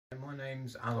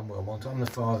name's Alan Willmont. I'm the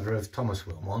father of Thomas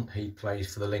Willmont. He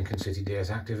plays for the Lincoln City DS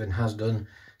Active and has done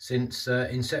since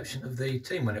inception of the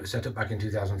team when it was set up back in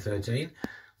 2013.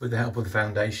 With the help of the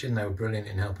foundation, they were brilliant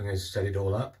in helping us set it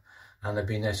all up, and they've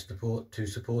been there to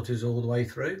support us all the way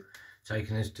through,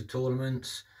 taking us to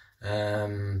tournaments,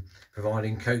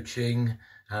 providing coaching,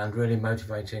 and really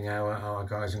motivating our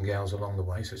guys and girls along the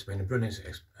way. So it's been a brilliant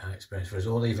experience for us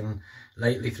all. Even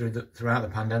lately throughout the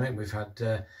pandemic, we've had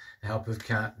the help of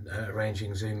Kat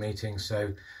arranging Zoom meetings.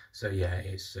 So yeah,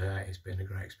 it's been a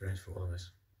great experience for all of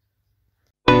us.